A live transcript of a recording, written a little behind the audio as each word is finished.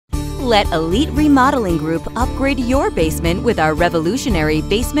Let Elite Remodeling Group upgrade your basement with our revolutionary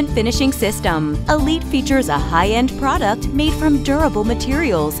basement finishing system. Elite features a high-end product made from durable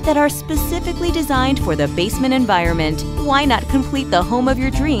materials that are specifically designed for the basement environment. Why not complete the home of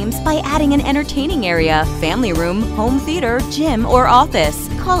your dreams by adding an entertaining area, family room, home theater, gym, or office?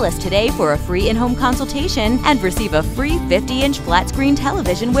 Call us today for a free in-home consultation and receive a free 50-inch flat-screen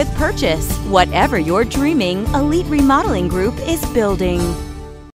television with purchase. Whatever you're dreaming, Elite Remodeling Group is building.